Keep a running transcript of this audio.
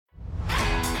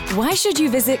Why should you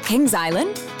visit Kings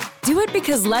Island? Do it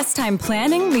because less time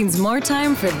planning means more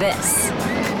time for this.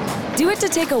 Do it to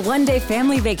take a one-day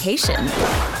family vacation.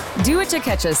 Do it to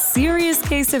catch a serious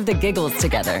case of the giggles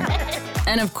together.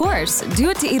 And of course, do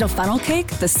it to eat a funnel cake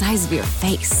the size of your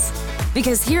face.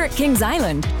 Because here at Kings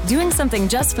Island, doing something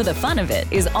just for the fun of it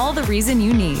is all the reason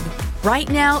you need. Right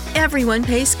now, everyone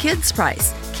pays kids'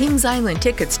 price. Kings Island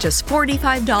tickets just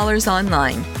 $45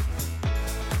 online.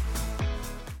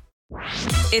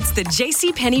 It's the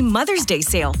JCPenney Mother's Day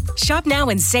sale. Shop now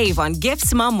and save on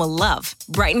gifts mom will love.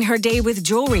 Brighten her day with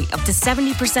jewelry up to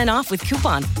 70% off with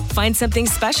coupon. Find something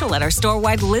special at our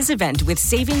store-wide Liz event with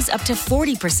savings up to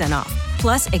 40% off.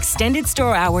 Plus extended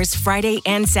store hours Friday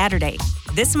and Saturday.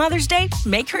 This Mother's Day,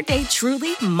 make her day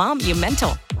truly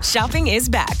monumental. Shopping is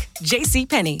back.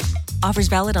 JCPenney. Offers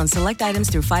valid on select items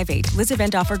through 5/8. Liz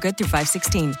event offer good through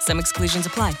 5/16. Some exclusions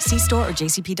apply. See store or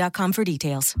jcp.com for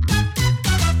details.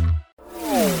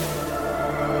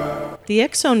 The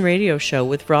X-Zone Radio Show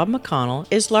with Rob McConnell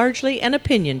is largely an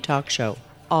opinion talk show.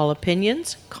 All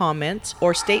opinions, comments,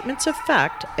 or statements of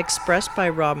fact expressed by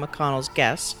Rob McConnell's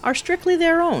guests are strictly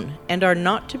their own and are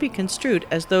not to be construed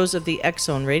as those of the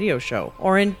X-Zone Radio Show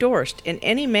or endorsed in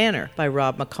any manner by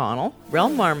Rob McConnell,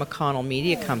 Relmar McConnell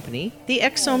Media Company, the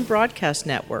X-Zone Broadcast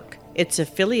Network, its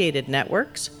affiliated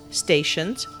networks,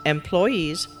 stations,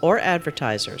 employees, or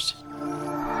advertisers.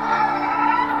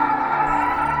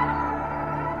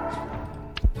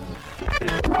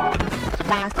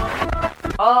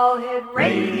 All Hit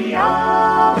Radio.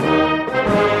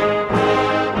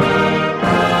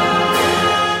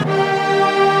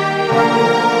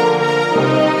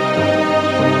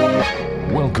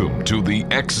 Welcome to the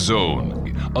X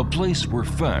Zone, a place where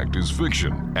fact is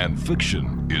fiction and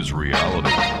fiction is reality.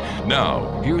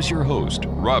 Now, here's your host,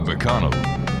 Rob McConnell.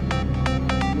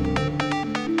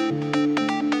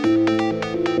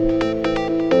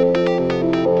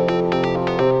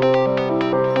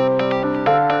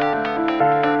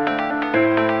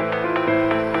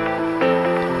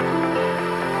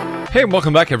 Hey,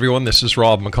 welcome back, everyone. This is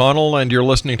Rob McConnell, and you're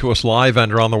listening to us live and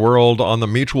around the world on the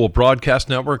Mutual Broadcast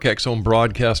Network, X-Zone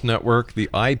Broadcast Network, the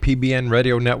IPBN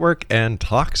Radio Network, and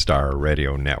Talkstar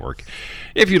Radio Network.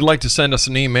 If you'd like to send us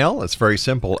an email, it's very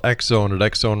simple, xzone at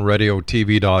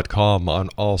xzoneradiotv.com. On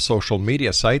all social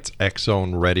media sites,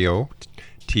 X-Zone Radio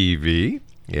TV.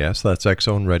 Yes, that's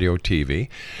X-Zone Radio TV.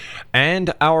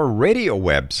 And our radio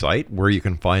website, where you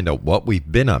can find out what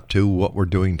we've been up to, what we're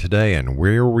doing today, and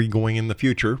where we're going in the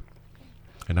future.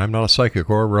 And I'm not a psychic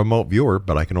or a remote viewer,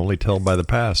 but I can only tell by the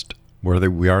past where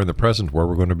we are in the present, where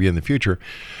we're going to be in the future,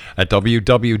 at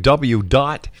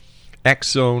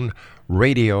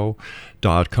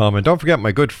www.xzoneradio.com. And don't forget,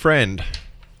 my good friend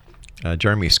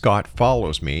Jeremy Scott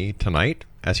follows me tonight,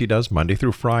 as he does Monday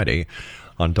through Friday,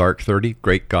 on Dark 30.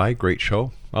 Great guy, great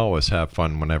show. I always have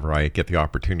fun whenever I get the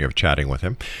opportunity of chatting with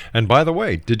him. And by the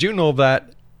way, did you know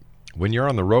that when you're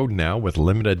on the road now with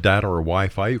limited data or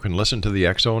Wi-Fi, you can listen to the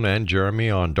X-Zone and Jeremy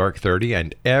on Dark 30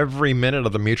 and every minute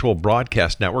of the Mutual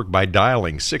Broadcast Network by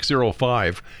dialing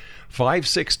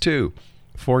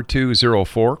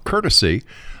 605-562-4204, courtesy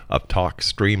of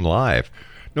TalkStream Live.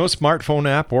 No smartphone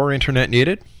app or internet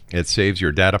needed. It saves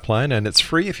your data plan, and it's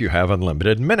free if you have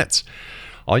unlimited minutes.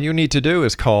 All you need to do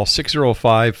is call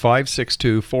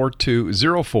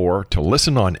 605-562-4204 to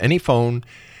listen on any phone,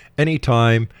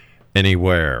 anytime,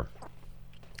 anywhere.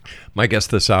 My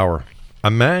guest this hour, a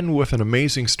man with an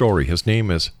amazing story. His name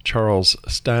is Charles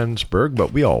Stansburge,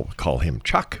 but we all call him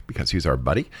Chuck because he's our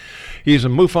buddy. He's a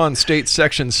MUFON State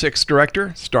Section 6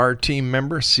 director, STAR team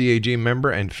member, CAG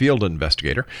member, and field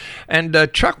investigator. And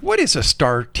Chuck, what is a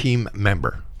STAR team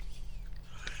member?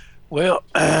 Well,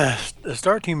 the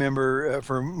STAR team member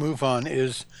for MUFON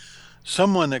is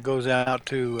someone that goes out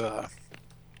to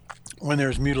when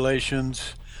there's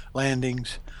mutilations,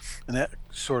 landings, and that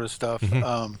sort of stuff.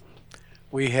 Mm-hmm.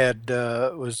 We had,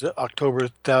 was October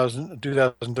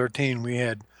 2013, we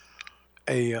had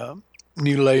a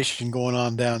mutilation going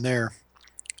on down there,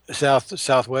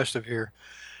 southwest of here,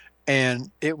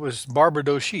 and it was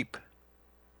Barbados sheep.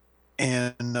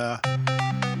 And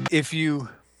if you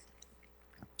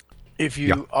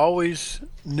always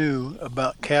knew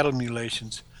about cattle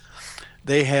mutilations,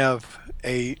 they have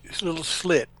a little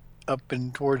slit up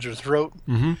in towards their throat,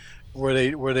 mm-hmm.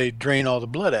 where they drain all the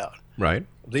blood out. Right.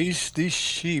 These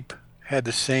sheep had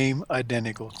the same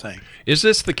identical thing. Is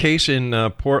this the case in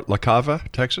Port Lavaca,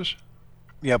 Texas?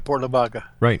 Yeah, Port Lavaca.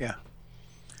 Right. Yeah.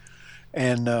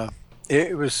 And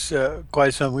it was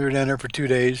quite something. We were down there for 2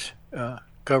 days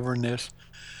covering this.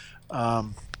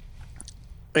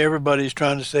 Everybody's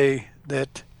trying to say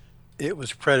that it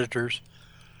was predators,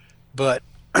 but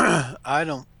I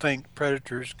don't think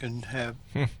predators can have.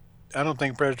 I don't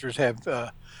think predators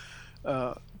have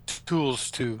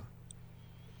tools to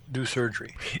do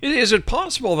surgery. Is it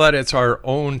possible that it's our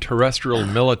own terrestrial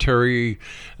military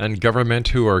and government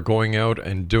who are going out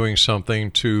and doing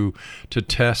something to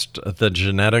test the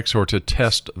genetics or to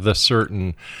test the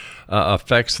certain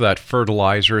effects that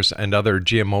fertilizers and other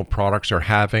GMO products are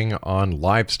having on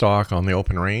livestock on the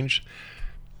open range?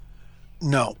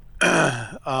 No.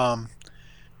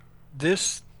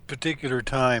 This particular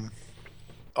time,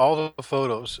 all the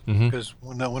photos, because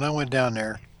when I went down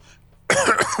there,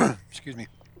 excuse me,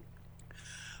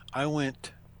 I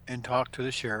went and talked to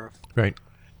the sheriff. Right.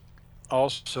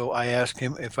 Also, I asked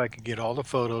him if I could get all the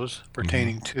photos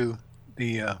pertaining to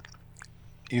the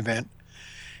event,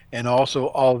 and also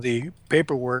all the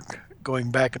paperwork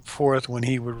going back and forth when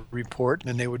he would report, and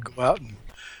then they would go out and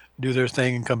do their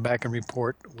thing and come back and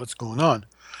report what's going on.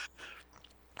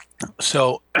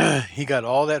 So he got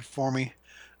all that for me,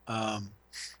 and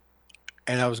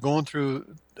I was going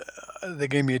through. They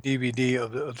gave me a DVD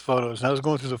of the photos, and I was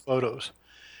going through the photos.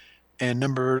 And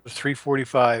number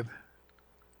 345,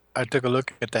 I took a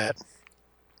look at that,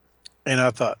 and I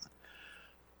thought,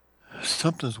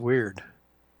 something's weird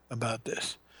about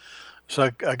this. So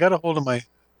I got a hold of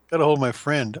my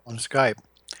friend on Skype.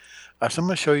 I said, I'm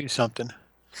gonna show you something.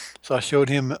 So I showed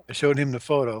him the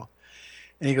photo,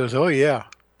 and he goes, "Oh yeah."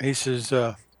 He says,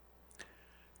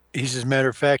 matter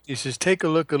of fact, he says, take a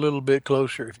look a little bit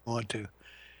closer if you want to.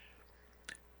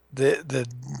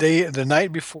 The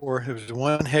night before, there was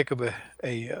one heck of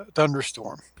a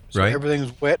thunderstorm. So right. Everything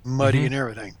was wet and muddy and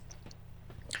everything.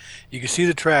 You can see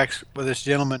the tracks where this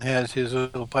gentleman has his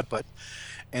little putt-putt,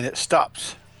 and it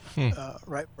stops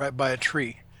right by a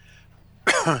tree.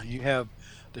 You have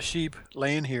the sheep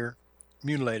laying here,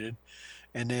 mutilated,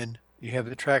 and then you have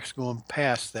the tracks going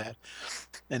past that.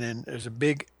 And then there's a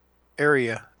big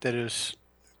area that is,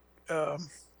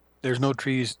 there's no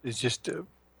trees. It's just a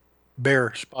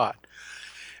bare spot.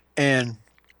 And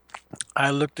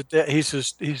I looked at that. He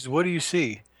says, what do you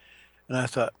see? And I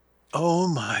thought, oh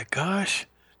my gosh.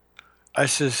 I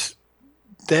says,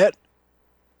 that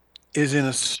is in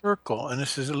a circle. And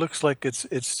it looks like it's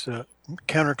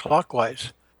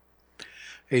counterclockwise.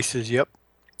 He says, yep.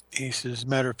 He says,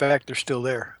 matter of fact, they're still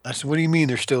there. I said, what do you mean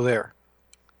they're still there?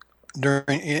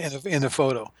 In the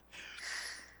photo.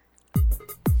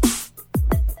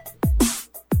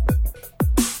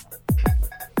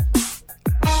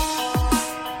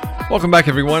 Welcome back,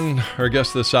 everyone. Our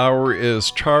guest this hour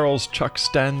is Charles Chuck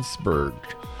Stansburge.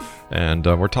 And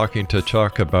we're talking to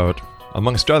Chuck about,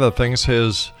 amongst other things,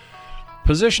 his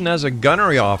position as a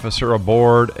gunnery officer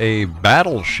aboard a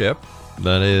battleship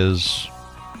that is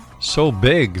so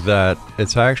big that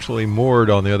it's actually moored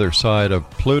on the other side of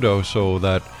Pluto so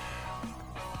that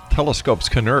telescopes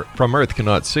from Earth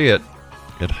cannot see it.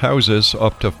 It houses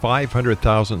up to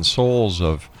 500,000 souls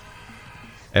of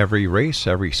every race,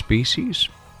 every species.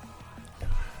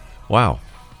 Wow.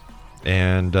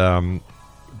 And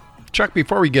Chuck,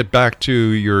 before we get back to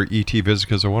your ET visit,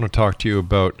 because I want to talk to you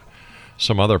about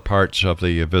some other parts of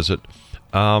the visit,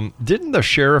 didn't the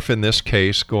sheriff in this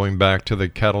case, going back to the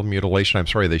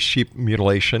the sheep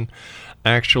mutilation,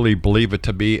 actually believe it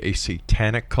to be a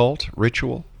satanic cult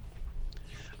ritual?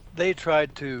 They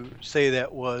tried to say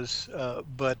that was,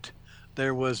 but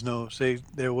there was none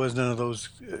of those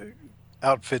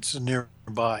outfits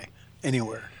nearby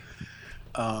anywhere.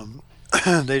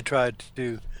 They tried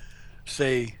to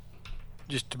say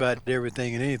just about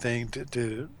everything and anything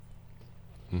to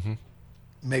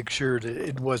make sure that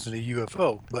it wasn't a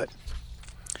UFO. But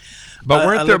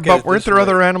weren't there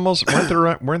other animals?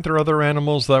 weren't there other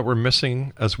animals that were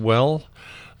missing as well?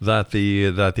 That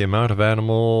the amount of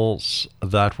animals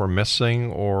that were missing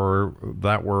or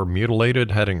that were mutilated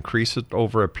had increased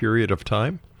over a period of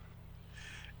time?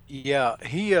 Yeah,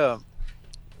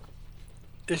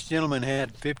 this gentleman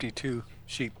had 52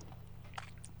 sheep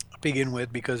to begin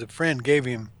with because a friend gave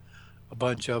him a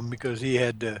bunch of them because he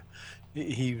had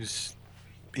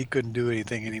he couldn't do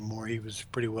anything anymore. He was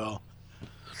pretty well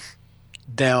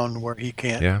down where he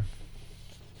can't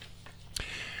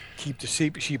keep the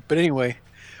sheep. But anyway,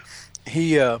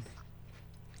 he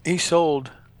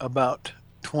sold about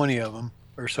 20 of them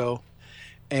or so,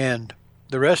 and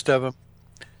the rest of them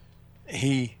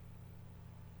he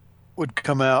would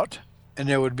come out, and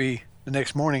there would be the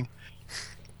next morning,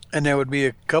 and there would be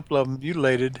a couple of them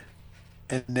mutilated,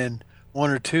 and then one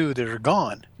or two that are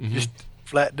gone, just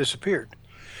flat disappeared.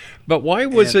 But why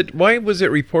was it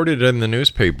reported in the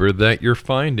newspaper that your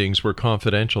findings were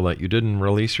confidential, that you didn't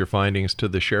release your findings to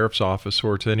the sheriff's office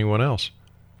or to anyone else?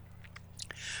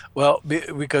 Well,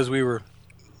 because we were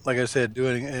like I said,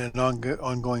 doing an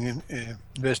ongoing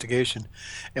investigation.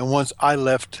 And once I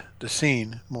left the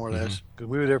scene, more or less, because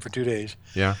we were there for 2 days.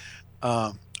 Yeah.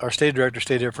 Our state director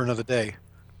stayed there for another day,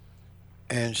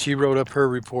 and she wrote up her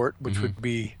report, which would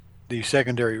be the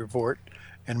secondary report,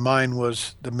 and mine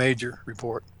was the major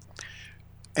report.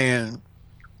 And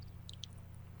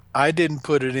I didn't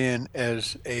put it in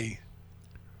as a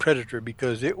predator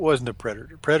because it wasn't a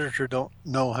predator. Predator don't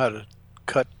know how to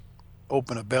cut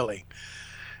open a belly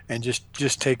and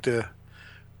just take the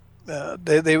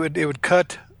they would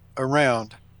cut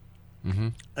around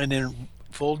and then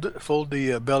fold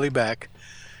the belly back,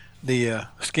 the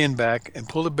skin back, and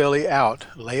pull the belly out,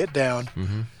 lay it down,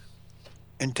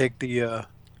 and take the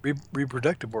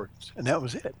reproductive organs, and that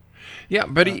was it. Yeah,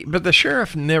 but the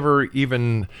sheriff never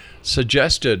even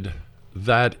suggested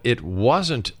that it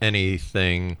wasn't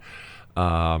anything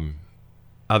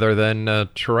other than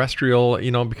terrestrial,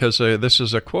 because this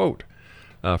is a quote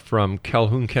from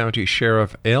Calhoun County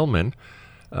Sheriff Ailman,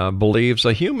 believes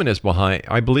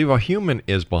I believe a human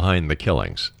is behind the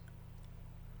killings.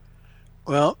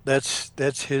 Well,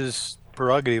 that's his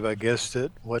prerogative, I guess,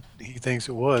 that what he thinks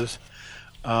it was.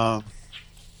 But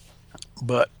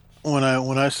when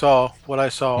I saw what I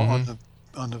saw on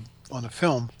the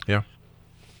film, yeah,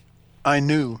 I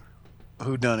knew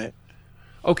who done it.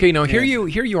 Okay, now here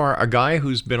you are, a guy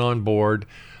who's been on board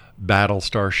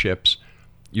Battlestar ships.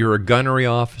 You're a gunnery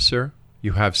officer.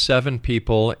 You have 7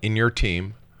 people in your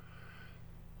team.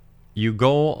 You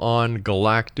go on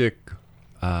galactic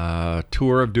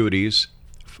tour of duties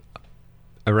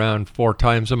around 4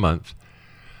 times a month.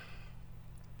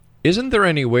 Isn't there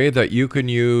any way that you can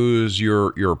use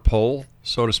your pull,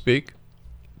 so to speak,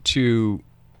 to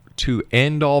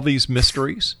end all these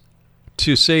mysteries?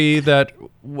 To say that,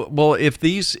 well, if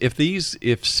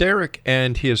Sarek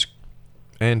and his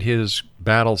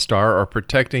Battlestar are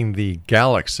protecting the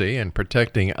galaxy and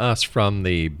protecting us from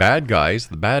the bad guys,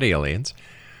 the bad aliens,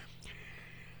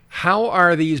 how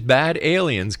are these bad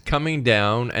aliens coming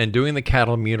down and doing the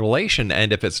cattle mutilation?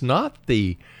 And if it's not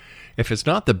the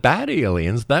bad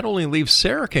aliens, that only leaves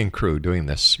Sarek and crew doing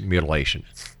this mutilation.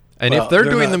 And if they're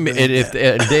doing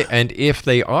if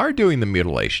they are doing the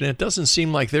mutilation, it doesn't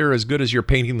seem like they're as good as you're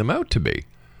painting them out to be.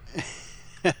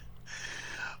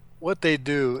 What they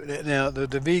do now, the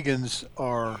vegans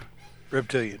are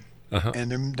reptilian,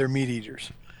 and they're meat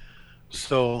eaters.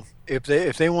 So if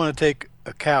they want to take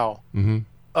a cow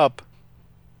up,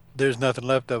 there's nothing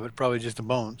left of it, probably just the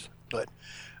bones. But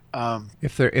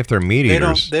if they're meat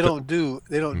eaters, they don't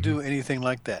do anything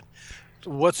like that.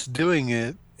 What's doing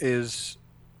it is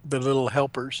the little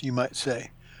helpers, you might say.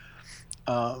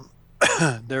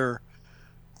 They're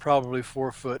probably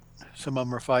 4 foot. Some of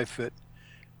them are 5 foot,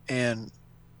 and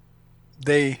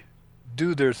they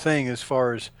do their thing as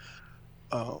far as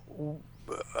I'm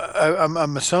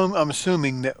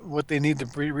assuming that what they need the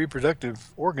reproductive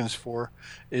organs for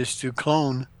is to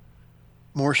clone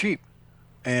more sheep,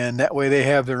 and that way they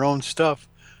have their own stuff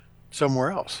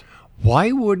somewhere else.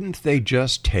 Why wouldn't they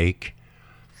just take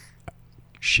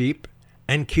sheep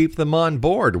and keep them on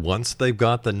board once they've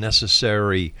got the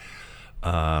necessary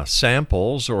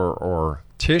samples or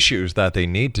tissues that they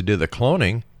need to do the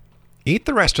cloning? Eat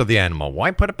the rest of the animal. Why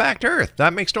put it back to Earth?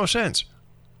 That makes no sense.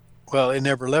 Well, it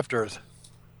never left Earth.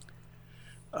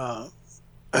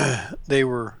 They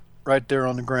were right there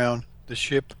on the ground. The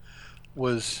ship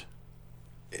was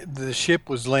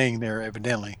laying there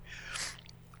evidently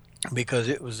because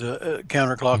it was a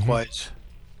counterclockwise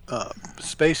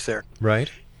space there.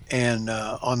 Right. And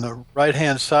on the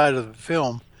right-hand side of the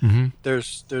film,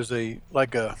 there's a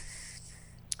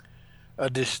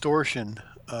distortion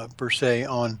per se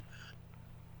on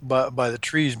by the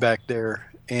trees back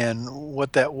there, and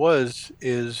what that was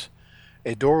is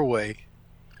a doorway,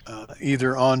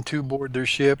 either onto board their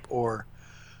ship or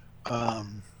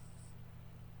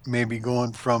maybe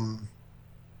going from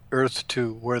Earth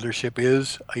to where their ship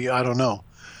is. I don't know,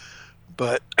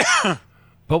 but.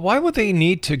 But why would they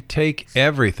need to take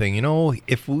everything?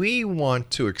 If we want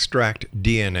to extract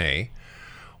DNA,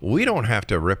 we don't have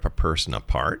to rip a person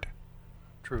apart.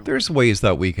 True. There's ways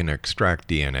that we can extract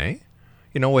DNA,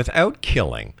 without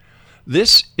killing.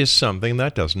 This is something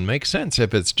that doesn't make sense.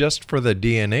 If it's just for the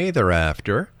DNA they're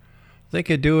after, they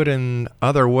could do it in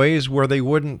other ways where they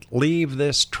wouldn't leave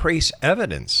this trace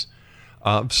evidence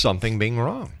of something being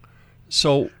wrong.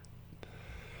 So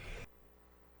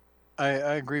I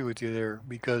agree with you there,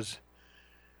 because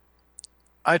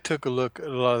I took a look at a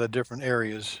lot of the different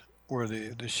areas where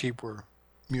the sheep were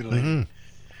mutilated,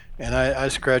 and I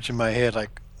scratch in my head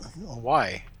like,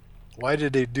 why? Why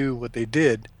did they do what they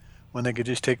did when they could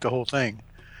just take the whole thing?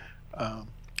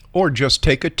 Or just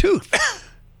take a tooth.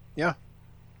 Yeah.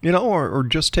 You know, or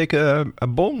just take a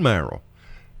bone marrow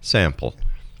sample.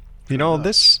 You know,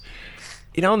 this,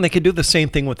 you know, and they can do the same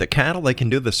thing with the cattle. They can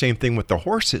do the same thing with the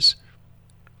horses.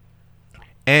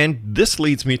 And this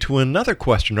leads me to another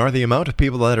question. Are the amount of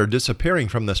people that are disappearing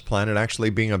from this planet actually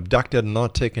being abducted and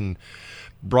not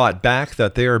brought back,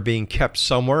 that they are being kept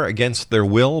somewhere against their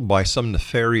will by some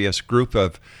nefarious group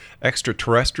of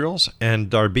extraterrestrials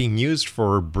and are being used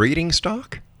for breeding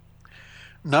stock?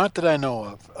 Not that I know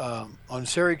of. On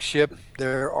Sarek's ship,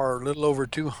 there are a little over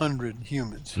 200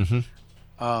 humans.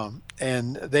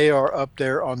 And they are up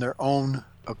there on their own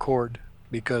accord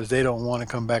because they don't want to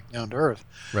come back down to Earth.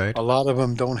 Right. A lot of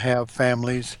them don't have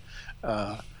families.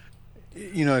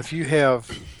 You know, if you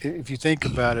think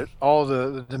about it, all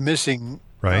the missing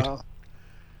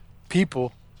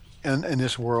people in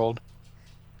this world,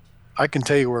 I can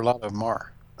tell you where a lot of them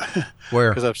are.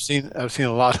 Where? Because I've seen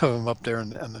a lot of them up there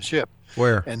on the ship.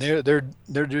 Where? And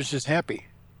they're just happy.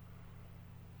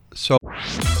 So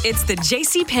It's the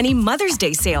JCPenney Mother's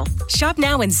Day sale. Shop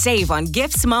now and save on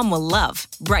gifts mom will love.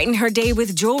 Brighten her day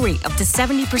with jewelry up to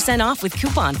 70% off with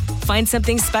coupon. Find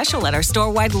something special at our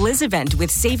store-wide Liz event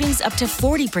with savings up to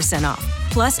 40% off.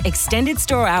 Plus extended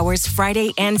store hours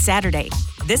Friday and Saturday.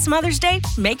 This Mother's Day,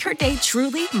 make her day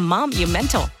truly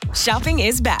monumental. Shopping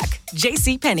is back.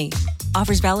 JCPenney.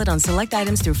 Offers valid on select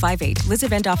items through 5/8. Liz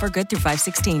event offer good through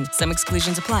 5/16. Some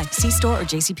exclusions apply. See store or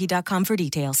jcp.com for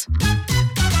details.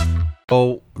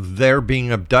 Oh, they're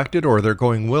being abducted or they're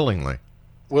going willingly?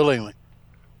 Willingly.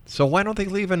 So why don't they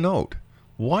leave a note?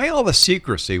 Why all the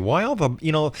secrecy? Why all the,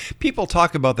 you know, people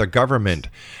talk about the government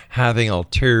having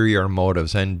ulterior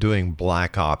motives and doing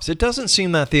black ops. It doesn't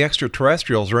seem that the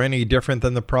extraterrestrials are any different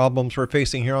than the problems we're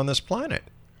facing here on this planet.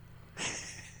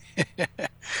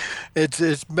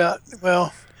 It's about,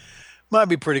 well, might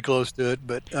be pretty close to it,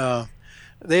 but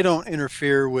they don't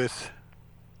interfere with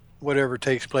whatever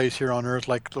takes place here on Earth,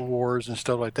 like the wars and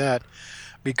stuff like that,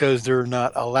 because they're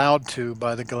not allowed to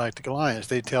by the Galactic Alliance.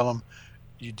 They tell them,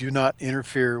 you do not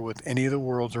interfere with any of the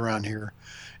worlds around here.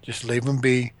 Just leave them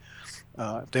be.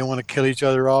 If they want to kill each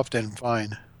other off, then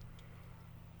fine.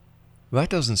 That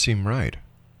doesn't seem right.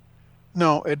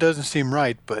 No, it doesn't seem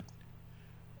right, but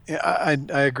I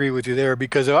agree with you there,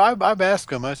 because I've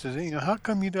asked them, I said, you know, how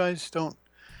come you guys don't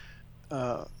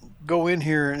go in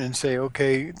here and say,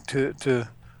 okay, to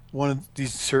one of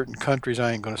these certain countries,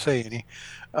 I ain't going to say any,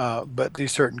 but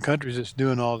these certain countries that's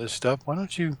doing all this stuff, why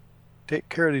don't you take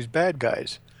care of these bad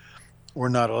guys? We're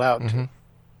not allowed to. And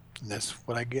that's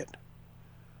what I get.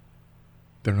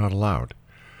 They're not allowed.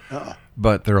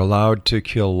 But they're allowed to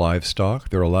kill livestock.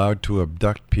 They're allowed to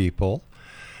abduct people.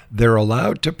 They're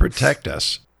allowed to protect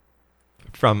us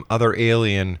from other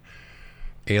alien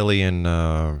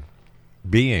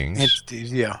beings.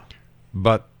 Entities, yeah.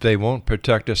 But they won't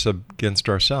protect us against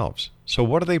ourselves. So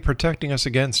what are they protecting us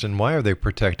against, and why are they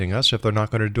protecting us if they're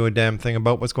not going to do a damn thing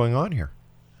about what's going on here?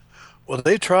 Well,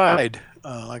 they tried.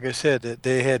 Like I said, that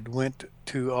they had went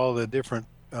to all the different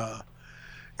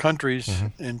countries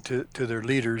and to their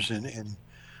leaders, and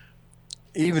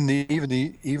even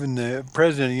the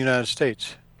president of the United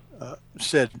States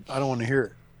said, "I don't want to hear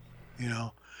it," you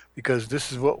know, because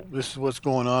this is what's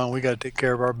going on. We got to take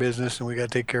care of our business, and we got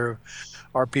to take care of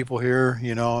our people here,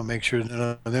 you know, and make sure that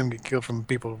none of them get killed from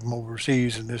people from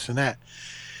overseas and this and that.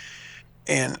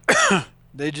 And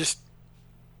they just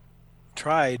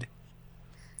tried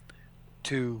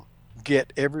to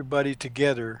get everybody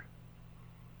together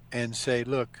and say,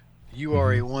 look, you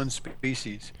are a one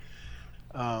species,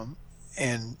 and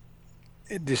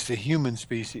this is the human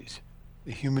species,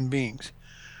 the human beings.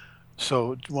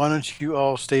 So why don't you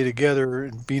all stay together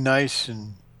and be nice,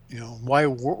 and, you know, why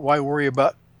worry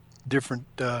about different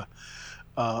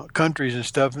countries and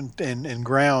stuff and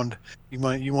ground? You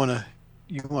want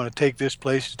to take this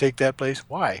place, take that place.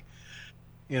 Why?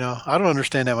 You know, I don't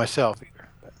understand that myself either.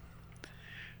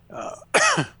 But,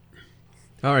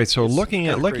 all right. So looking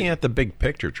at the big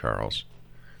picture, Charles,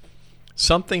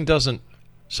 something doesn't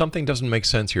make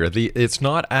sense here. It's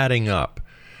not adding up,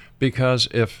 because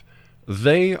if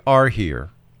they are here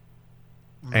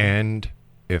and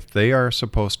if they are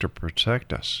supposed to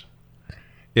protect us,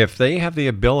 if they have the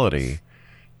ability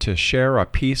to share a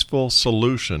peaceful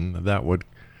solution that would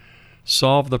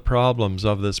solve the problems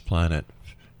of this planet,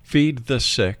 feed the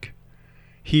sick,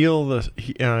 feed the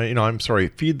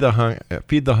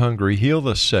hungry, heal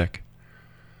the sick,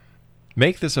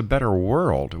 make this a better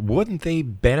world, wouldn't they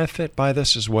benefit by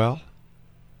this as well?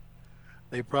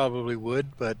 They probably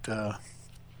would, but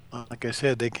like I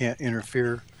said, they can't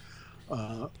interfere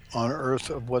on Earth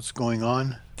of what's going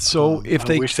on. So if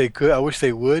I wish they could. I wish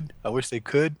they would. I wish they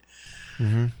could.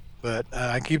 But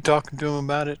I keep talking to them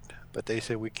about it, but they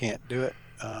say we can't do it.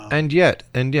 And yet,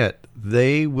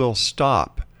 they will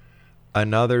stop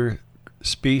another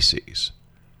species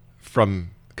from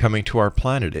coming to our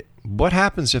planet. What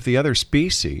happens if the other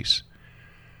species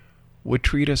would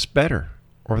treat us better,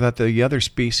 or that the other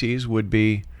species would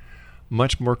be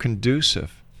much more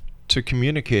conducive to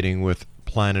communicating with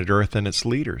planet Earth and its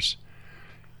leaders?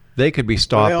 They could be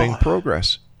stopping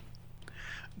progress.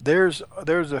 There's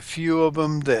a few of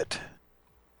them that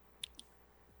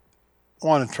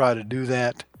want to try to do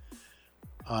that.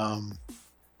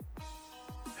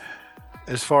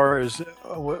 As far as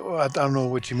I don't know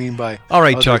what you mean by. All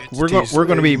right, Chuck, we're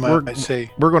going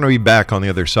to be back on the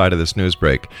other side of this news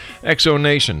break. Exxon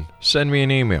Nation, send me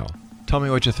an email. Tell me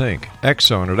what you think.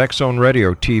 Exxon at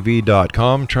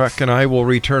exxonradiotv.com. Chuck and I will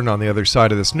return on the other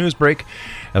side of this news break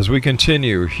as we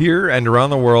continue here and around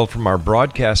the world from our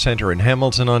broadcast center in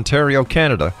Hamilton, Ontario,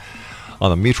 Canada, on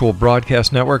the Mutual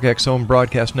Broadcast Network, Exxon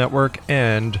Broadcast Network,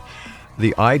 and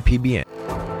the IPBN.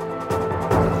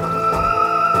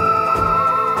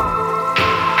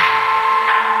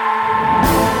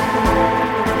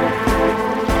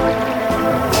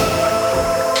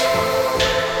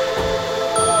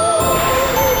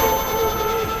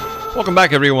 Welcome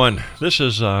back, everyone. This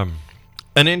is an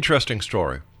interesting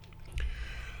story.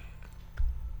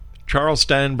 Charles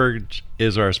Stansburge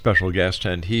is our special guest,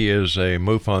 and he is a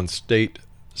MUFON State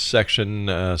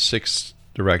Section 6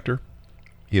 director.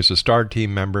 He is a STAR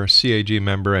team member, CAG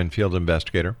member, and field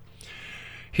investigator.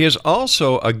 He is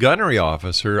also a gunnery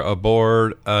officer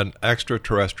aboard an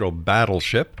extraterrestrial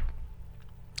battleship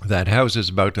that houses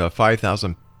about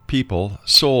 5,000 people,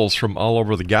 souls from all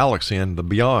over the galaxy and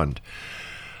beyond.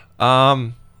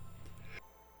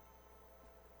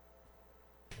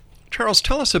 Charles,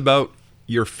 tell us about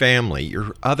your family,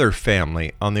 your other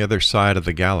family on the other side of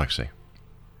the galaxy.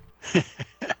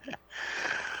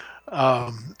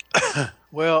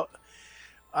 Well,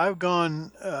 I've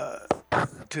gone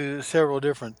to several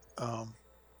different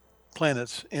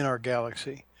planets in our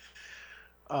galaxy.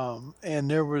 And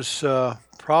there was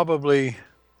probably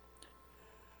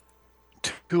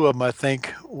two of them, I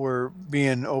think, were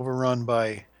being overrun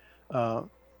by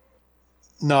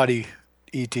naughty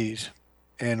ETs.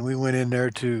 And we went in there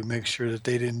to make sure that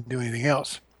they didn't do anything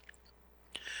else.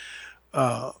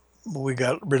 We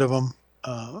got rid of them,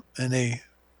 and they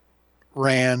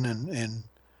ran,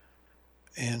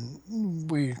 and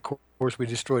we, of course, we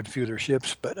destroyed a few of their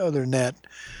ships. But other than that,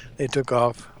 they took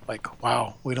off like,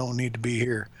 wow, we don't need to be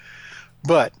here.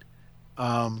 But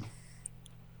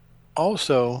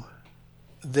also,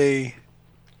 I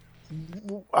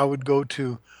would go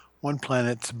to one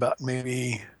planet. It's about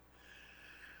maybe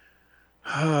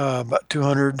about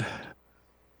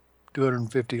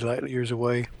 250 light years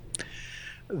away,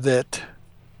 that's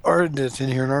in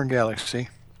here in our galaxy,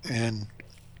 and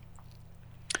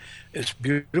it's a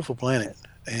beautiful planet.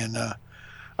 And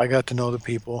I got to know the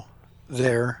people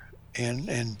there,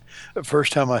 and the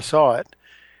first time I saw it,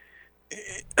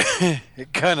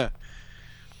 it kind of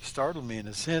startled me in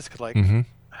a sense, cause like,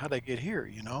 how'd I get here,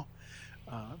 you know?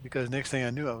 Because next thing I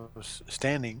knew, I was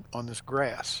standing on this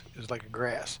grass. It was like a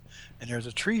grass. And there's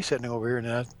a tree sitting over here,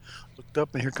 and I looked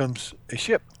up, and here comes a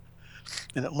ship.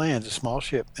 And it lands, a small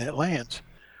ship, and it lands.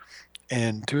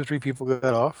 And 2 or 3 people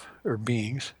got off, or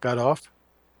beings got off.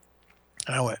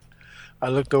 And I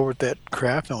looked over at that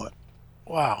craft, and I went,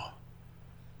 wow.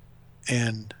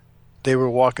 And they were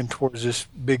walking towards this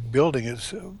big building. It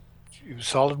was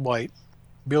solid white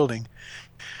building.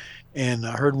 And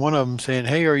I heard one of them saying,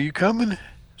 hey, are you coming?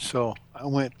 So I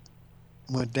went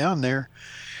down there,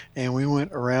 and we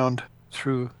went around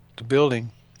through the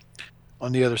building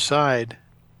on the other side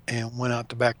and went out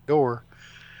the back door,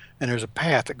 and there's a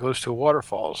path that goes to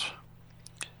waterfalls.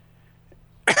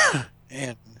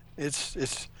 And it's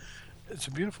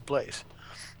a beautiful place.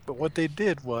 But what they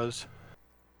did was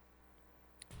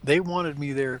they wanted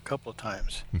me there a couple of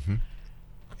times.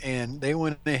 And they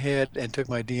went ahead and took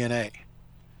my DNA.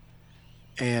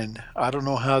 And I don't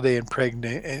know how they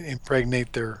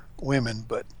impregnate their women,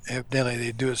 but evidently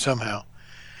they do it somehow.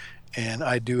 And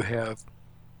I do have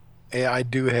a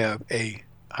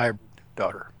hybrid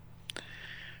daughter,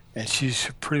 and she's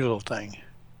a pretty little thing.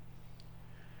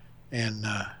 And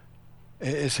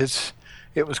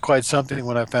it was quite something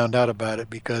when I found out about it,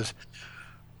 because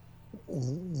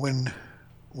when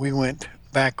we went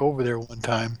back over there one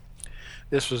time,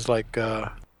 this was like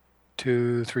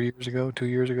 2 years ago.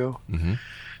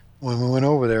 When we went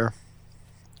over there,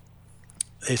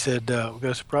 they said, we got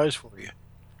a surprise for you.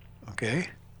 Okay.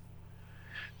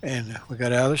 And we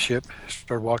got out of the ship,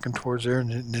 started walking towards there,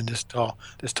 and then this tall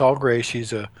gray,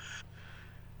 she's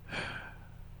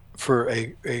for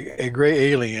a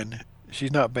gray alien.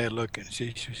 She's not bad looking.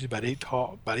 She's about 8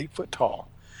 foot tall.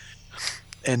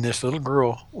 And this little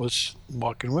girl was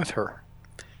walking with her.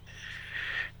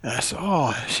 And I said,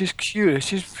 "Oh, she's cute.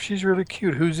 She's really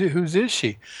cute. Who is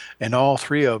she?" And all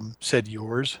three of them said,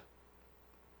 "Yours."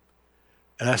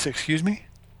 And I said, "Excuse me?"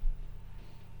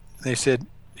 They said,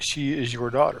 "She is your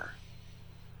daughter.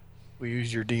 We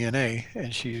used your DNA,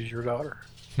 and she is your daughter."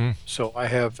 So I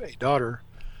have a daughter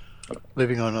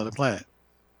living on another planet.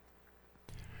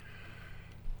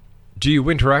 Do you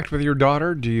interact with your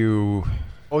daughter? Do you?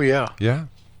 Oh yeah. Yeah.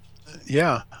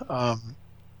 Yeah.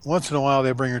 Once in a while,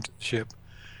 they bring her to the ship,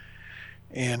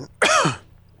 and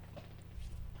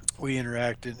we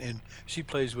interact, and she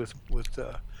plays with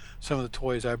some of the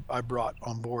toys I brought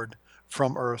on board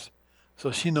from Earth.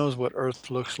 So she knows what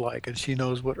Earth looks like, and she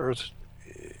knows what Earth,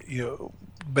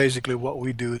 basically what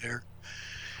we do there,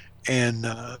 and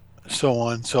so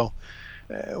on. So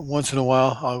once in a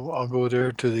while, I'll go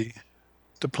there to the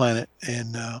planet,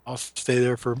 and I'll stay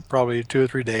there for probably 2 or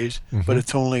 3 days. But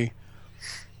it's only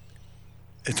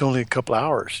a couple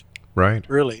hours, right?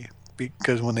 Really,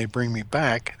 because when they bring me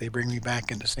back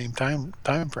in the same time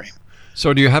frame.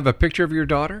 So do you have a picture of your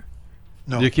daughter?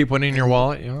 No. Do you keep one in your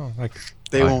wallet?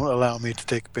 They won't allow me to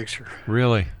take a picture.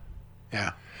 Really?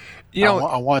 Yeah.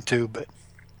 I want to, but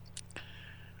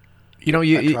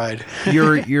I tried.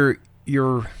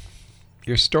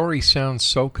 your story sounds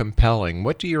so compelling.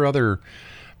 What do your other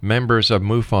members of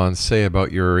MUFON say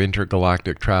about your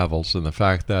intergalactic travels and the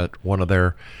fact that one of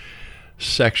their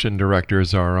section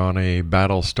directors are on a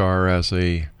Battlestar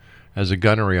as a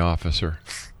gunnery officer?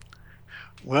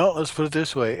 Well, let's put it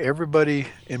this way. Everybody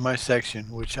in my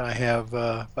section, which I have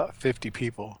about 50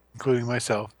 people, including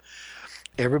myself,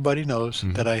 everybody knows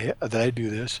that I do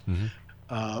this,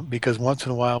 because once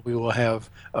in a while we will have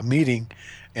a meeting,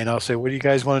 and I'll say, "What do you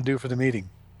guys want to do for the meeting?"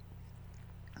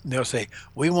 And they'll say,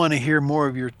 "We want to hear more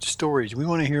of your stories. We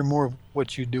want to hear more of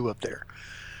what you do up there."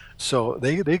 So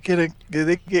they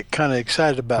get kind of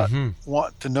excited about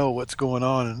wanting to know what's going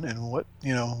on and what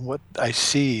I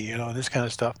see, this kind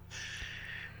of stuff.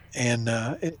 And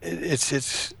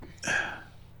it's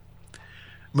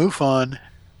MUFON.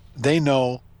 They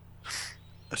know,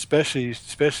 especially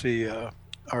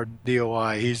our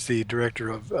DOI. He's the director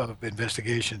of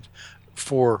investigations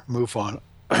for MUFON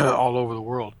all over the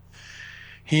world.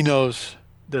 He knows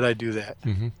that I do that.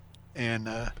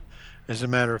 And as a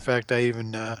matter of fact, I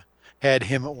even had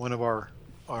him at one of our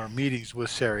meetings with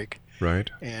Sarek. Right.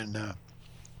 And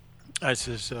I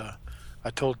says, I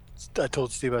told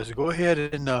Steve, I said, "Go ahead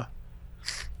and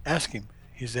ask him."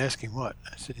 He's asking what?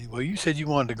 I said, "Well, you said you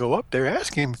wanted to go up there.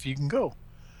 Ask him if you can go."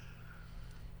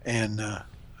 And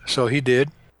so he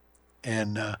did.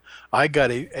 And I got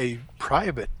a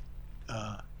private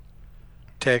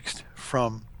text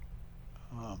from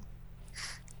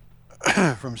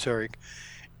Sarek,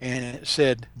 and it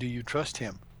said, "Do you trust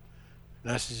him?"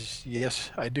 And I said, "Yes,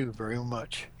 I do very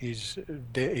much. He's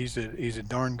a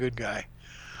darn good guy."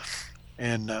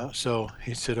 And so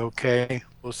he said, "Okay,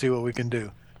 we'll see what we can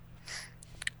do."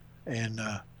 And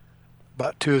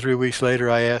about 2 or 3 weeks later,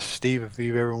 I asked Steve if he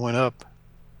ever went up,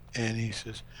 and he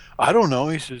says, "I don't know."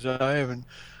 He says, I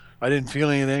didn't feel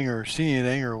anything or see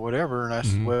anything or whatever." And I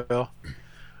said, "Well,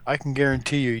 I can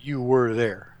guarantee you were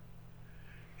there."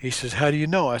 He says, "How do you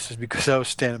know?" I said, "Because I was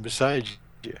standing beside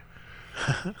you."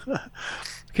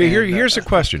 Okay, here's a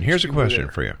question. Here's a question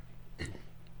for you.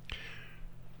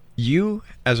 You,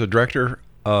 as a director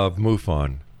of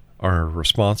MUFON, are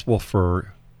responsible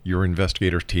for your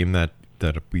investigator team that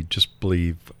we just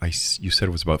believe, you said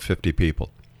it was about 50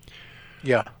 people.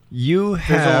 Yeah. You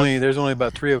have... There's only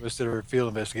about 3 of us that are field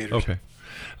investigators. Okay.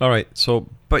 All right. So,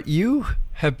 but you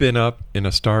have been up in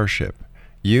a starship.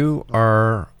 You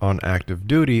are on active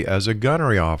duty as a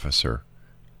gunnery officer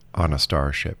on a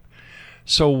starship.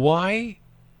 So why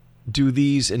do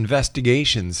these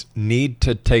investigations need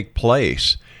to take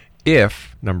place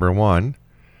if, number one,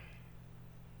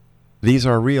 these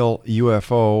are real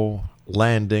UFO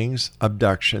landings,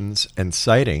 abductions, and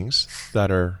sightings that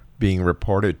are being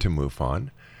reported to MUFON?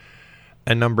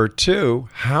 And number two,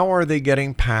 how are they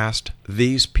getting past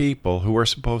these people who are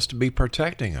supposed to be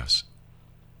protecting us?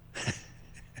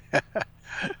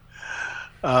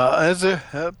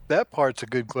 That part's a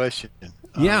good question.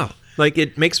 Yeah, like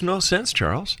it makes no sense,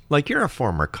 Charles. Like, you're a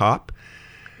former cop.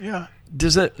 Yeah.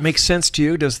 Does it make sense to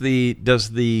you? Does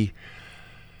the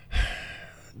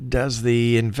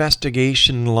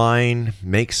investigation line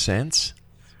make sense?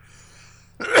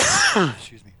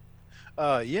 Excuse me.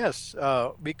 Yes,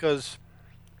 because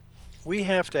we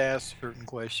have to ask certain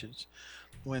questions.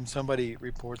 when somebody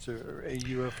reports a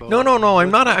UFO. No.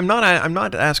 I'm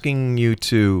not asking you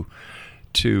to.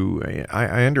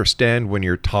 I understand when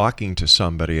you're talking to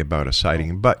somebody about a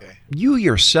sighting, but you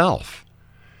yourself,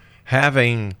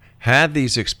 having had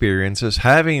these experiences,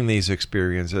 having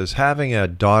a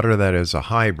daughter that is a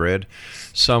hybrid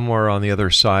somewhere on the other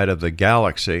side of the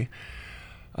galaxy,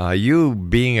 you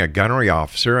being a gunnery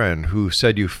officer and who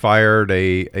said you fired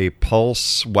a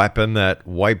pulse weapon that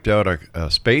wiped out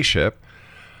a spaceship,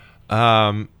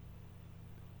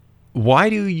 why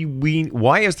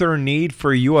is there a need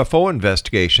for UFO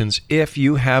investigations if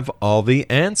you have all the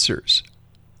answers?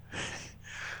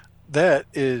 That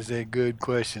is a good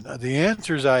question. The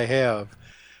answers I have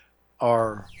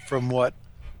are from what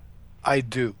I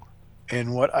do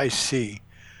and what I see.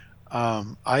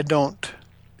 I don't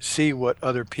see what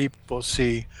other people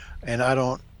see, and I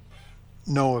don't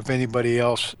know if anybody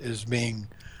else is being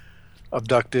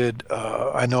abducted.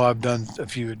 I know I've done a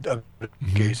few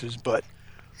cases, but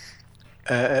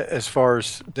as far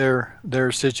as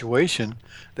their situation,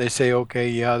 they say, okay,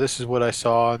 yeah, this is what I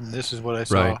saw, and this is what I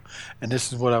saw, right, and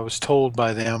this is what I was told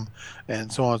by them,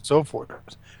 and so on and so forth.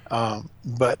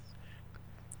 But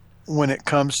when it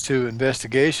comes to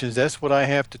investigations, that's what I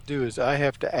have to do, is I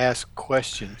have to ask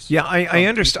questions. Yeah, I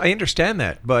understand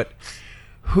that, but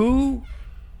whose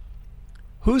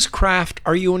craft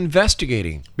are you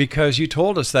investigating? Because you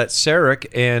told us that Sarek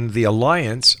and the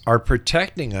Alliance are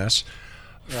protecting us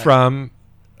from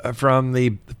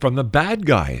the bad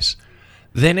guys.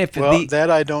 Then that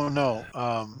I don't know.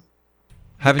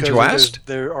 Haven't you asked?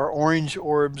 There are orange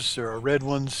orbs, there are red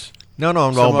ones. No.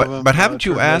 But haven't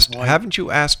you asked? Haven't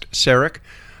you asked Sarek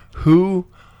who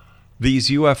these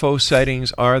UFO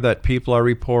sightings are that people are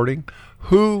reporting?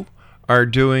 Who are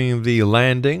doing the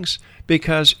landings?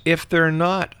 Because if they're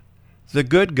not the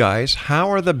good guys, how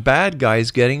are the bad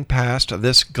guys getting past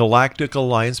this Galactic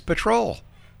Alliance patrol?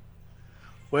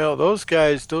 Well, those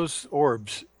guys, those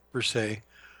orbs per se,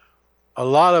 a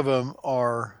lot of them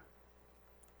are,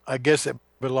 I guess it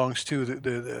belongs to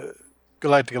the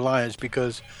Galactic Alliance,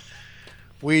 because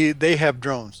they have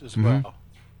drones as well,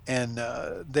 and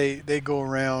they go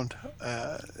around.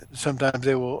 Sometimes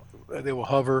they will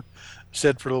hover,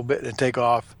 sit for a little bit, and take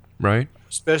off. Right.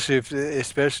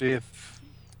 Especially if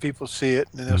people see it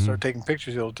and they'll start taking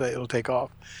pictures, it'll take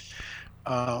off.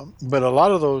 But a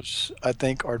lot of those, I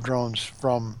think, are drones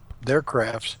from their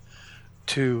crafts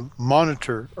to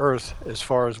monitor Earth as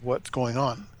far as what's going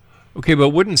on. Okay, but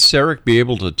wouldn't Sarek be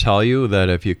able to tell you that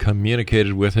if you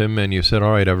communicated with him and you said,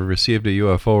 all right, I've received a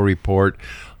UFO report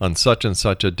on such and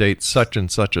such a date, such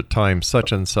and such a time,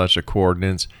 such and such a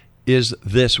coordinates, is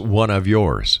this one of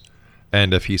yours?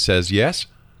 And if he says yes,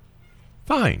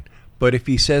 fine. But if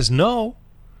he says no,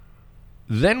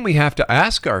 then we have to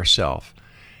ask ourselves,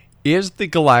 is the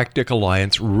Galactic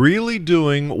Alliance really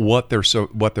doing what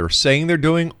they're saying they're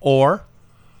doing, or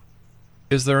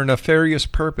is there a nefarious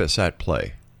purpose at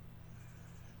play?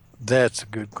 That's a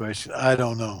good question. I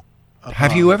don't know.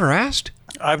 Have you ever asked?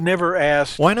 I've never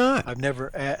asked. Why not? I've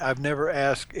never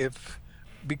asked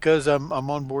because I'm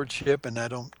on board ship and I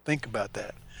don't think about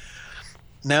that.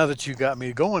 Now that you got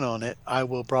me going on it, I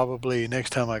will probably, next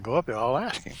time I go up there, I'll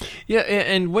ask him. Yeah,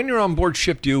 and when you're on board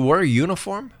ship, do you wear a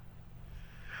uniform?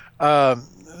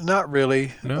 Not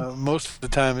really. No? Most of the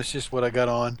time, it's just what I got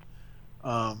on.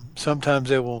 Sometimes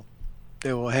they will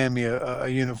hand me a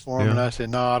uniform, and I say,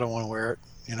 no, I don't want to wear it.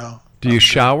 Do you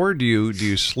shower? Do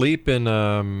you sleep in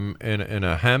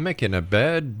a hammock, in a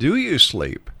bed? Do you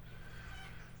sleep?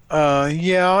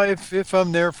 Yeah. If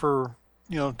I'm there for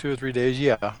 2 or 3 days,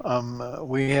 yeah.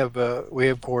 We have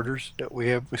quarters that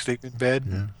we sleep in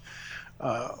bed.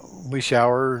 Yeah. We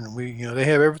shower, and they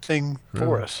have everything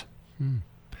for us.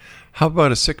 How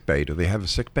about a sick bay? Do they have a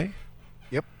sick bay?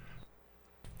 Yep.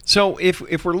 So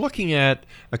if we're looking at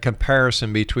a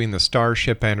comparison between the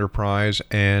Starship Enterprise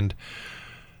and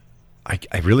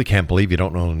I really can't believe you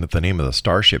don't know the name of the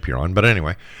starship you're on, but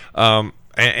anyway,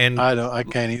 and I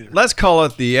can't either. Let's call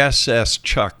it the SS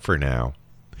Chuck for now.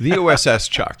 The USS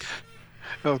Chuck.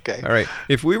 Okay. All right.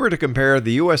 If we were to compare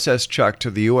the USS Chuck to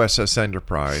the USS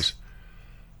Enterprise,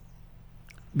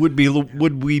 would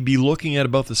we be looking at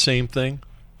about the same thing?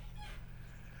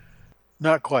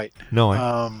 Not quite.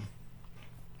 No.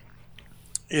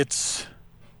 It's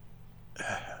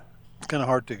kind of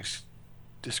hard to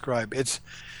describe. It's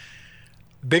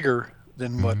bigger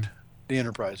than what the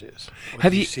Enterprise is.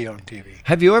 What you see on TV.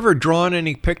 Have you ever drawn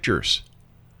any pictures?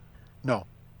 No.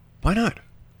 Why not?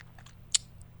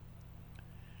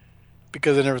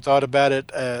 Because I never thought about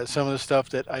it. Some of the stuff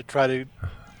that I try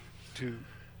to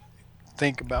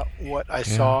think about what I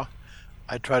saw,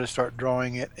 I try to start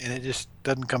drawing it, and it just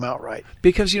doesn't come out right.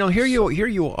 Because, here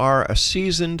you are, a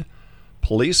seasoned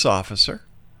police officer,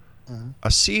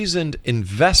 a seasoned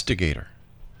investigator.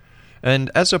 And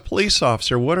as a police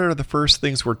officer, what are the first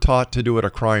things we're taught to do at a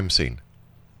crime scene?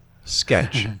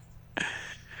 Sketch.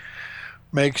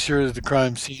 Make sure that the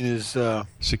crime scene is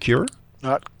secure?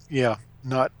 Not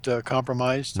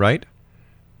compromised. Right.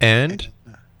 And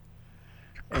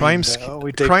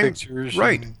we take pictures.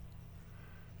 Right. And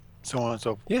so on and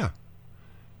so forth. Yeah.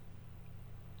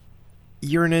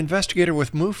 You're an investigator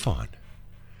with MUFON.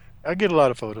 I get a lot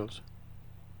of photos.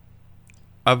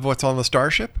 Of what's on the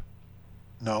starship?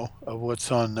 No, of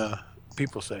what's on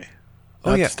People Say.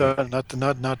 Oh, yeah. I'm not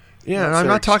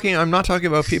talking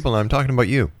about people. I'm talking about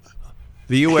you.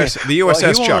 The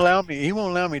USS well, Chuck. He won't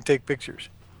allow me to take pictures.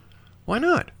 Why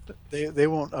not? They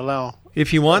won't allow. If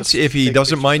he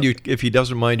doesn't mind you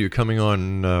coming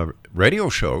on radio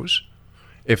shows,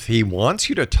 if he wants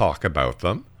you to talk about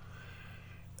them,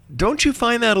 don't you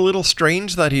find that a little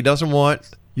strange that he doesn't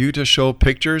want you to show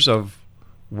pictures of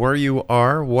where you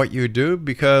are, what you do?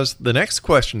 Because the next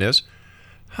question is,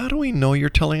 how do we know you're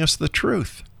telling us the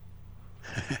truth?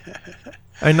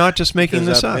 And not just making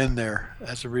this up. I've been there.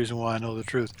 That's the reason why I know the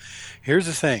truth. Here's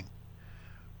the thing.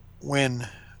 When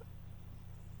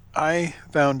I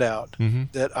found out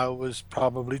that I was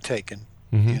probably taken,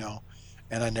 and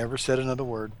I never said another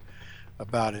word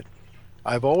about it,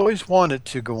 I've always wanted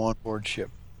to go on board ship.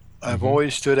 I've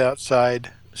always stood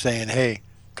outside saying, "Hey,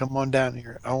 come on down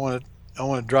here. I want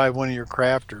to drive one of your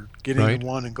craft or get into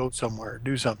one and go somewhere,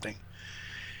 do something."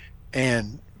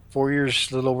 And a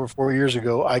little over 4 years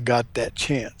ago, I got that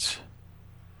chance.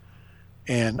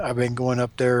 And I've been going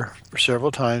up there for several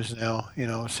times now,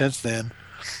 since then.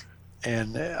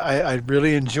 And I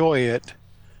really enjoy it.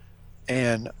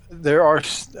 And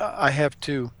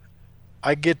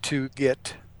I get to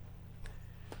get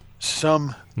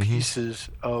some pieces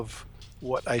of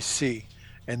what I see.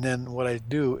 And then what I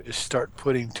do is start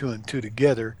putting two and two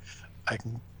together. I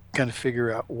can kind of figure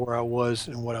out where I was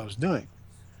and what I was doing.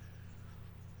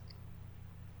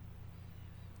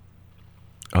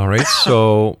 All right,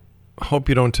 so hope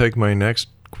you don't take my next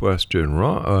question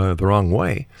the wrong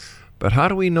way. But how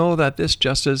do we know that this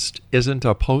just isn't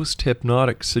a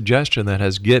post-hypnotic suggestion that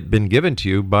has been given to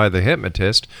you by the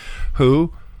hypnotist,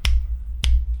 who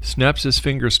snaps his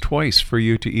fingers twice for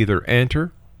you to either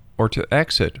enter or to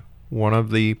exit one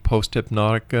of the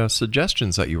post-hypnotic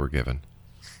suggestions that you were given?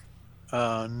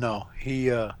 No, he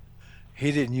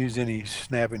didn't use any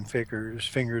snapping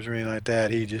fingers or anything like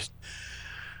that. He just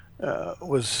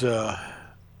was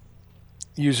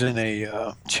using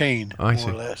a chain, more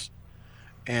or less.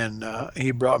 And he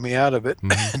brought me out of it,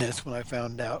 and that's when I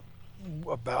found out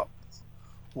about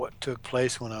what took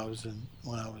place when I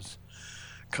was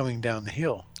coming down the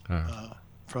hill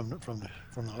from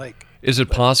the lake. Is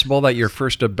it possible that your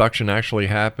first abduction actually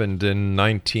happened in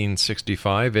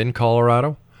 1965 in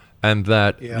Colorado, and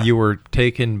that you were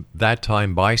taken that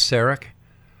time by Sarek?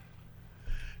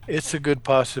 It's a good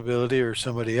possibility, or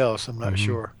somebody else. I'm not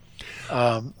sure.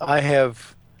 I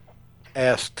have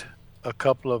asked a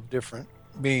couple of different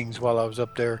beings while I was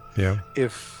up there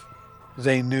if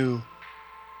they knew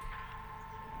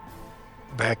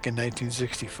back in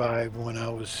 1965 when I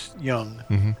was young,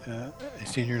 a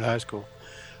senior in high school,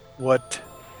 was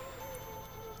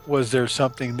there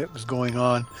something that was going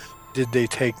on? Did they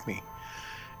take me?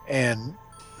 And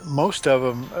most of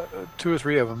them, 2 or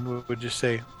 3 of them, would just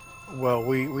say, "Well,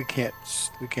 we can't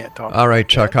talk." All right,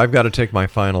 Chuck, I've got to take my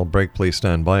final break. Please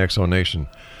stand by, Exo Nation.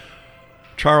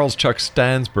 Charles Chuck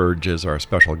Stansburge is our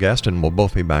special guest, and we'll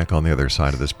both be back on the other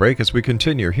side of this break as we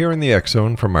continue here in the X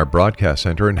Zone from our broadcast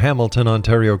center in Hamilton,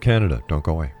 Ontario, Canada. Don't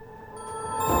go away.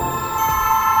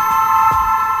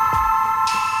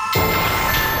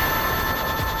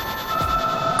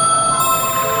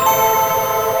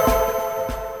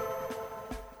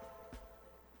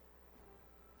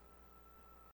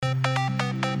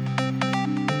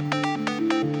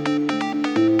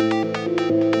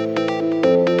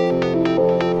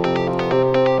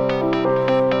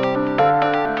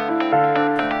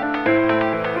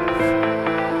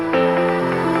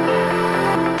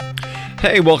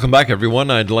 Hey, welcome back, everyone.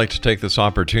 I'd like to take this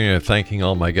opportunity of thanking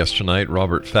all my guests tonight.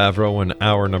 Robert Favreau. In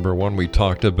hour number 1, we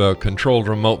talked about controlled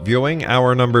remote viewing.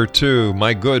 Hour number 2,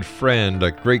 my good friend,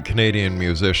 a great Canadian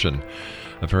musician,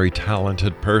 a very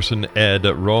talented person, Ed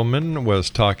Roman, was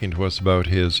talking to us about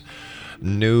his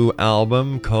new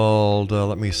album called,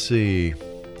 let me see,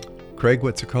 Craig,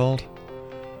 what's it called?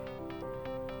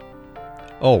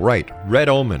 Oh, right, Red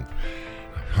Omen.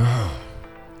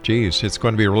 Geez, it's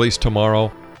going to be released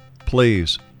tomorrow.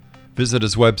 Please Visit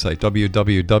his website,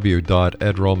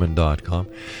 www.edroman.com.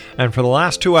 And for the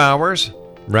last 2 hours,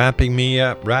 wrapping me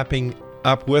up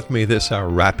this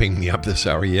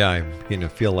hour, yeah, I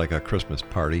feel like a Christmas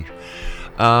party,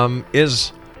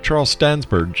 is Charles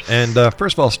Stansburge. And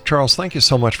first of all, Charles, thank you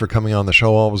so much for coming on the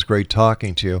show. Always great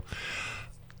talking to you.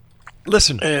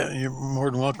 Listen. You're more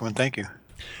than welcome, and thank you.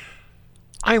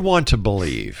 I want to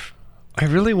believe. I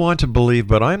really want to believe,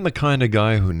 but I'm the kind of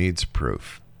guy who needs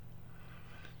proof.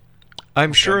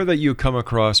 I'm sure that you come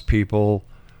across people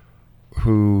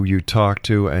who you talk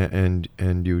to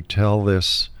and you tell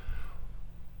this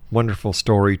wonderful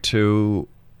story to,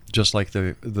 just like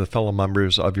the fellow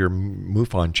members of your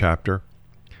MUFON chapter,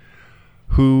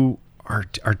 who are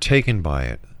taken by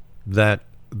it, that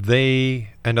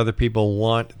they and other people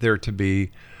want there to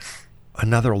be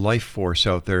another life force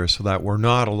out there so that we're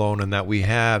not alone and that we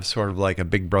have sort of like a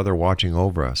big brother watching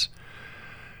over us.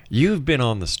 You've been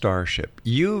on the Starship.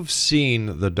 You've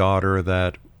seen the daughter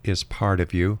that is part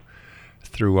of you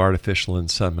through artificial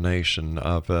insemination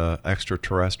of an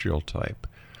extraterrestrial type.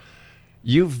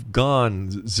 You've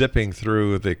gone zipping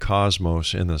through the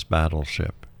cosmos in this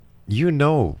battleship. You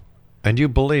know, and you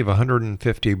believe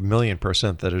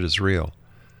 150,000,000% that it is real.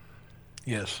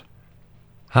 Yes.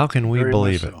 How can we Very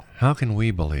believe much it? so. How can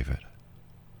we believe it?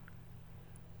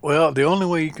 Well, the only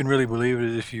way you can really believe it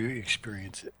is if you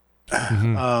experience it.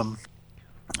 Mm-hmm.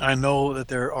 I know that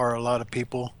there are a lot of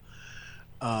people,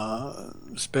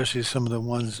 especially some of the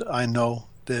ones I know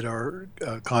that are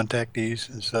contactees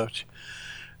and such,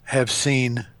 have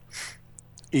seen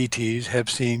ETs, have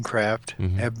seen craft,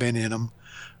 have been in them.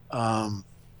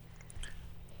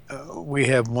 We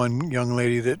have one young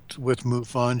lady that with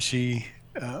MUFON, she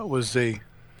was a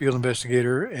field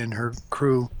investigator, and her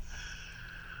crew,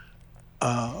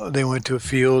 they went to a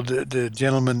field. The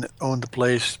gentleman that owned the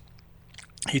place,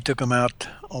 he took them out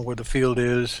on where the field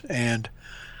is, and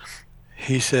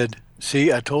he said,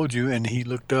 "See, I told you." And he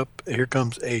looked up. Here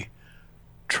comes a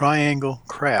triangle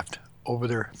craft over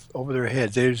their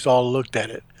heads. They just all looked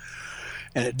at it,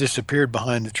 and it disappeared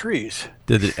behind the trees.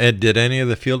 Did any of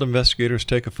the field investigators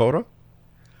take a photo?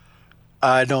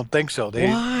 I don't think so.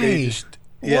 Why? They just,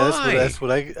 yeah, Why? that's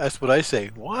what I say.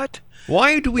 What?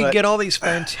 Why do we get all these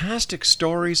fantastic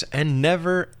stories and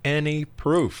never any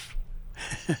proof?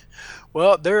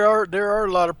 Well, there are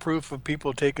a lot of proof of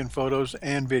people taking photos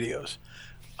and videos.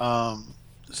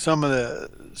 Some of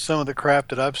the craft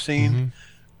that I've seen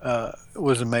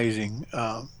was amazing.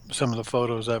 Some of the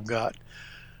photos I've got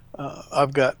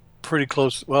pretty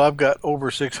close. Well, I've got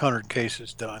over 600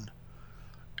 cases done,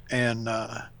 and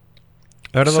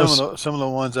Out of those, some of the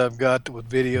ones I've got with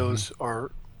videos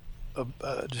are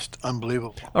just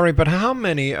unbelievable. all right, but how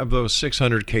many of those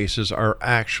 600 cases are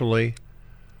actually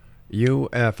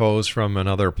UFOs from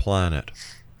another planet?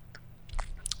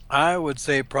 I would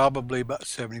say probably about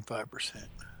 75%.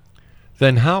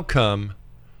 Then how come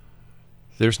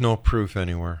there's no proof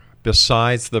anywhere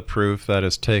besides the proof that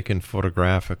is taken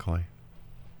photographically?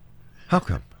 How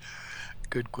come?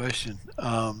 Good question.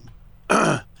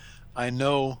 I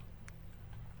know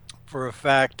for a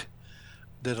fact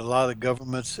that a lot of the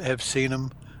governments have seen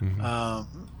them.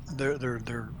 Their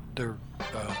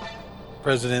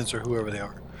presidents or whoever they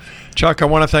are. Chuck, I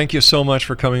want to thank you so much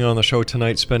for coming on the show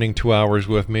tonight, spending 2 hours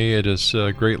with me. It is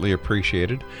greatly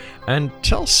appreciated. And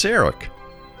tell Sarek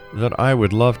that I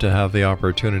would love to have the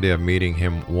opportunity of meeting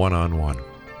him one-on-one.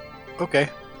 Okay.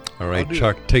 All right,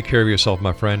 Chuck, take care of yourself,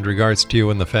 my friend. Regards to you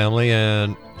and the family,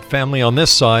 and family on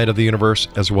this side of the universe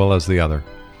as well as the other.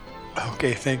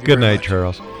 Okay, thank you. Good very night, much.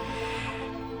 Charles.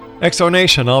 Exo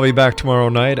Nation, I'll be back tomorrow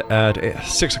night at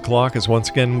 6 o'clock as once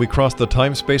again we cross the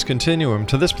time-space continuum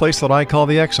to this place that I call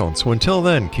the Exxon. So until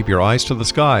then, keep your eyes to the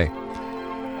sky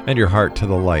and your heart to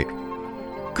the light.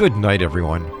 Good night,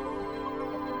 everyone.